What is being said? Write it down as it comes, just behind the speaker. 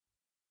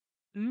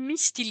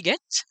Mistilguet,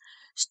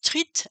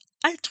 street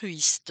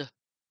altruiste.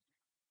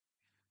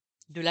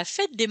 De la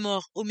fête des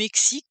morts au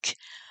Mexique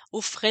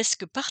aux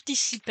fresques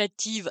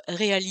participatives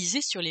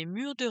réalisées sur les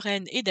murs de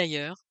Rennes et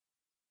d'ailleurs,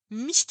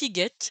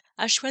 Mistilguet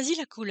a choisi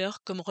la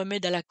couleur comme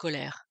remède à la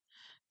colère.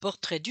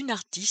 Portrait d'une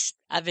artiste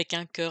avec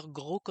un cœur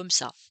gros comme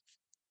ça.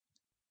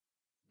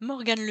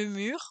 Morgane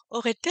Lemur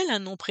aurait-elle un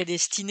nom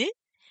prédestiné?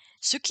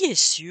 Ce qui est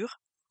sûr,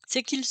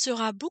 c'est qu'il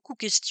sera beaucoup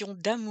question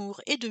d'amour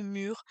et de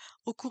murs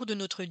au cours de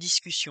notre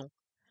discussion.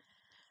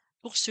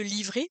 Pour se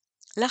livrer,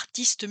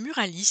 l'artiste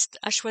muraliste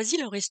a choisi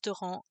le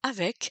restaurant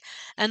avec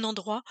un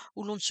endroit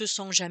où l'on ne se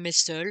sent jamais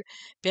seul,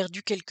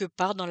 perdu quelque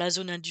part dans la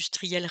zone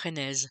industrielle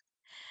rennaise.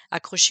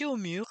 Accroché au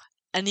mur,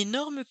 un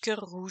énorme cœur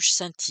rouge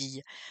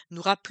scintille,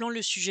 nous rappelant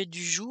le sujet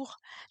du jour,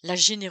 la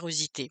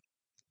générosité.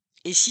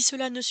 Et si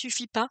cela ne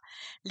suffit pas,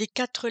 les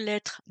 4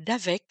 lettres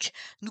d'avec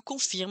nous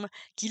confirment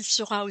qu'il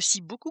sera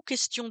aussi beaucoup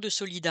question de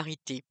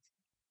solidarité.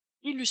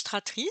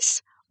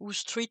 Illustratrice ou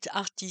street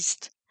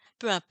artiste,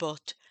 peu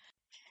importe.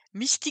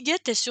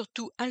 Mistilguet est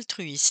surtout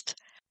altruiste,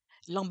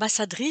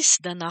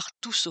 l'ambassadrice d'un art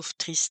tout sauf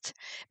triste,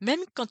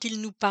 même quand il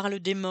nous parle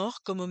des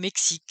morts comme au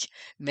Mexique,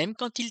 même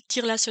quand il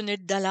tire la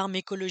sonnette d'alarme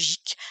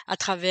écologique à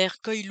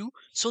travers Coilou,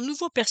 son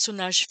nouveau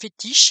personnage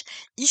fétiche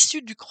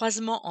issu du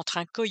croisement entre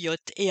un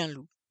coyote et un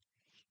loup.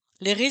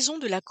 Les raisons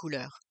de la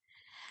couleur.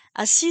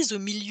 Assise au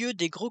milieu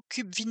des gros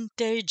cubes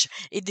vintage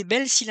et des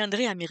belles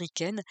cylindrées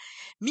américaines,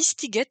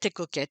 Mistilguet est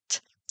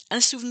coquette, un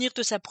souvenir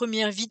de sa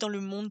première vie dans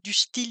le monde du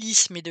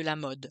stylisme et de la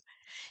mode.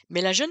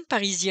 Mais la jeune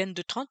Parisienne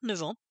de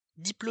 39 ans,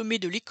 diplômée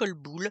de l'école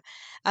Boulle,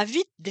 a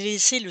vite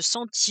délaissé le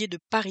sentier de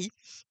Paris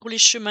pour les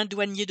chemins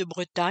douaniers de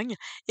Bretagne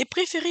et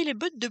préféré les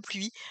bottes de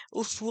pluie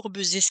aux fourbes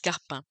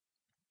escarpins.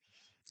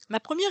 Ma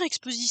première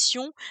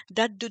exposition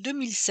date de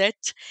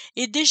 2007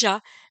 et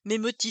déjà mes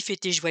motifs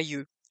étaient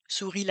joyeux,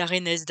 sourit la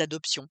rennaise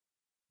d'adoption.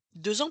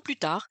 2 ans plus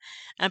tard,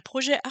 un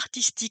projet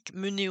artistique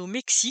mené au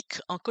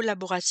Mexique en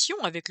collaboration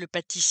avec le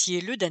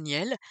pâtissier Le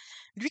Daniel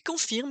lui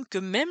confirme que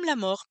même la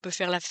mort peut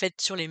faire la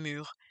fête sur les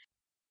murs.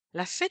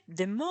 La fête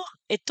des morts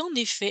est en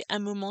effet un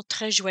moment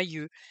très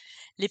joyeux.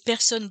 Les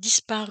personnes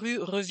disparues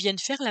reviennent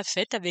faire la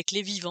fête avec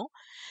les vivants.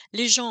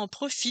 Les gens en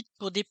profitent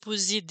pour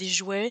déposer des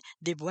jouets,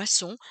 des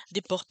boissons,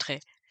 des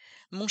portraits.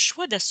 Mon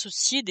choix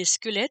d'associer des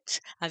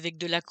squelettes avec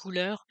de la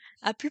couleur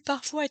a pu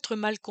parfois être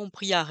mal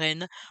compris à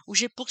Rennes, où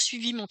j'ai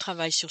poursuivi mon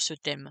travail sur ce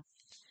thème.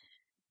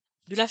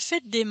 De la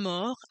fête des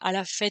morts à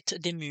la fête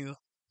des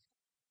murs.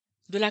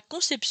 De la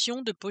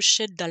conception de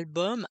pochettes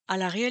d'albums à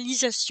la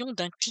réalisation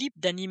d'un clip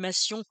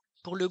d'animation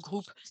pour le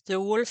groupe The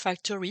Wall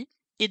Factory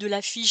et de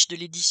l'affiche de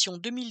l'édition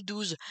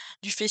 2012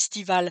 du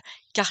festival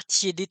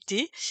Quartier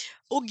d'été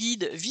au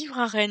guide Vivre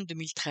à Rennes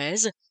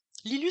 2013,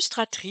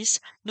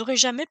 l'illustratrice n'aurait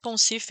jamais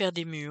pensé faire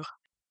des murs.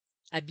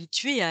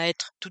 Habituée à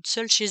être toute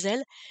seule chez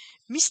elle,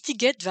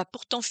 Mistilguet va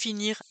pourtant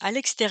finir à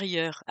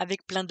l'extérieur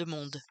avec plein de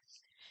monde.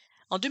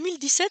 En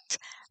 2017,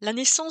 la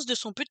naissance de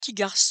son petit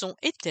garçon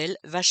Ethel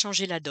va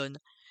changer la donne.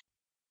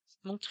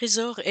 Mon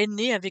trésor est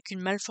né avec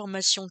une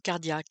malformation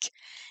cardiaque.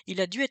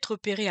 Il a dû être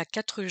opéré à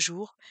 4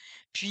 jours,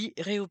 puis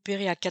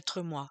réopéré à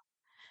 4 mois.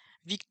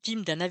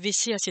 Victime d'un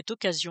AVC à cette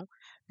occasion,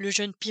 le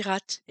jeune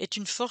pirate est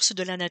une force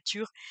de la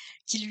nature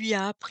qui lui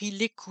a appris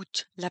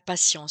l'écoute, la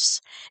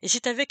patience, et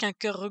c'est avec un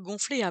cœur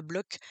regonflé à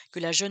bloc que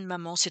la jeune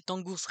maman s'est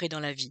engouffrée dans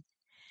la vie.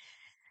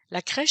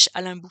 La crèche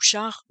Alain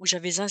Bouchard, où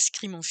j'avais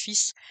inscrit mon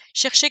fils,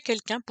 cherchait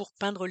quelqu'un pour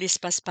peindre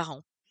l'espace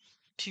parent.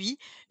 Puis,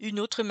 une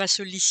autre m'a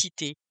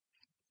sollicité.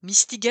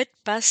 Mistilguet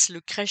passe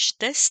le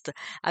crèche-test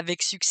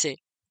avec succès.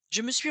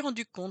 Je me suis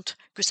rendu compte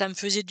que ça me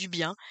faisait du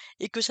bien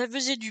et que ça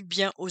faisait du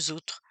bien aux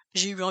autres.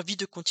 J'ai eu envie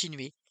de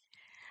continuer.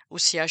 Au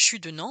CHU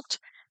de Nantes,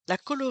 la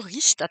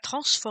coloriste a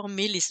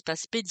transformé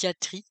l'espace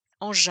pédiatrie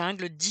en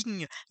jungle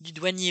digne du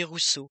douanier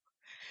Rousseau.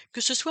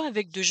 Que ce soit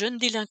avec de jeunes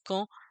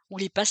délinquants ou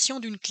les patients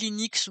d'une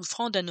clinique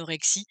souffrant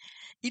d'anorexie,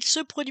 il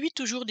se produit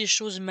toujours des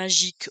choses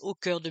magiques au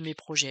cœur de mes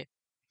projets.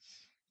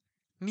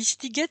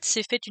 Mistilguet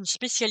s'est fait une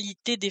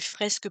spécialité des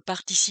fresques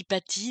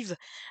participatives,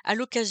 à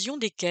l'occasion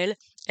desquelles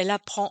elle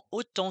apprend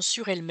autant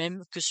sur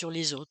elle-même que sur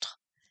les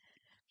autres.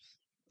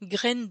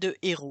 Graine de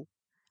héros.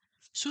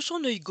 Sous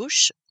son œil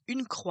gauche,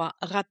 une croix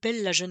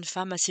rappelle la jeune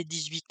femme à ses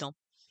 18 ans.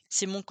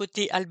 C'est mon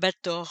côté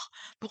albator,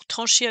 pour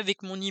trancher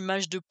avec mon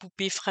image de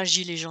poupée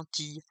fragile et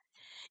gentille.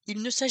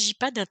 Il ne s'agit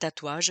pas d'un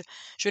tatouage,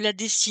 je la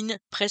dessine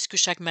presque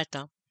chaque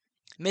matin.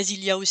 Mais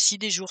il y a aussi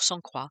des jours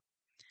sans croix.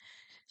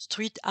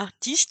 Street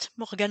artiste,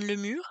 Morgane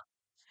Lemur.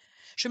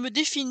 Je me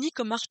définis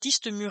comme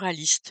artiste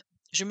muraliste.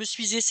 Je me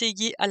suis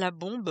essayée à la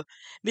bombe,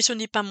 mais ce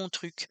n'est pas mon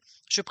truc.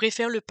 Je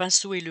préfère le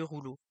pinceau et le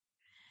rouleau.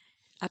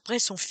 Après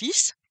son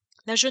fils,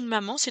 la jeune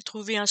maman s'est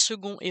trouvée un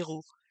second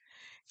héros.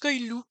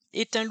 Coilou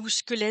est un loup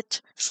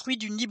squelette, fruit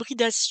d'une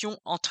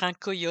hybridation entre un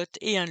coyote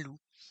et un loup.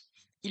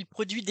 Il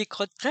produit des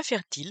crottes très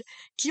fertiles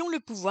qui ont le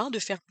pouvoir de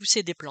faire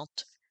pousser des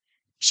plantes.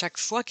 Chaque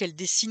fois qu'elle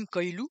dessine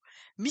Coilou,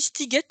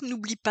 Mistilguet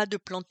n'oublie pas de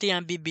planter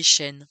un bébé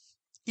chêne.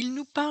 Il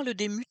nous parle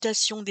des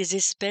mutations des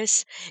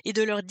espèces et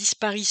de leur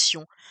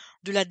disparition,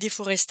 de la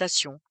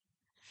déforestation.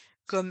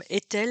 Comme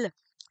Ethel,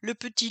 le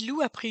petit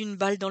loup a pris une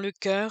balle dans le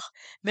cœur,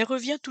 mais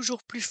revient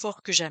toujours plus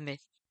fort que jamais.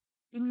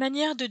 Une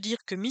manière de dire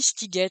que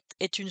Mistiguette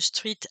est une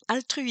street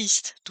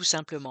altruiste, tout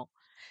simplement.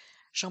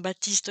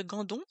 Jean-Baptiste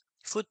Gandon,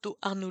 photo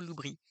Arnaud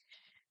Loubry.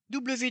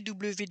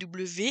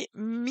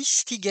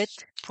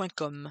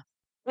 www.mistiguette.com.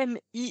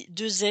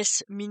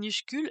 M-I-2-S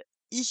minuscule,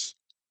 I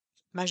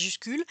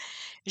majuscule,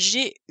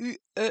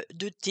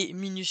 G-U-E-T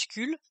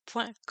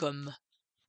minuscule.com.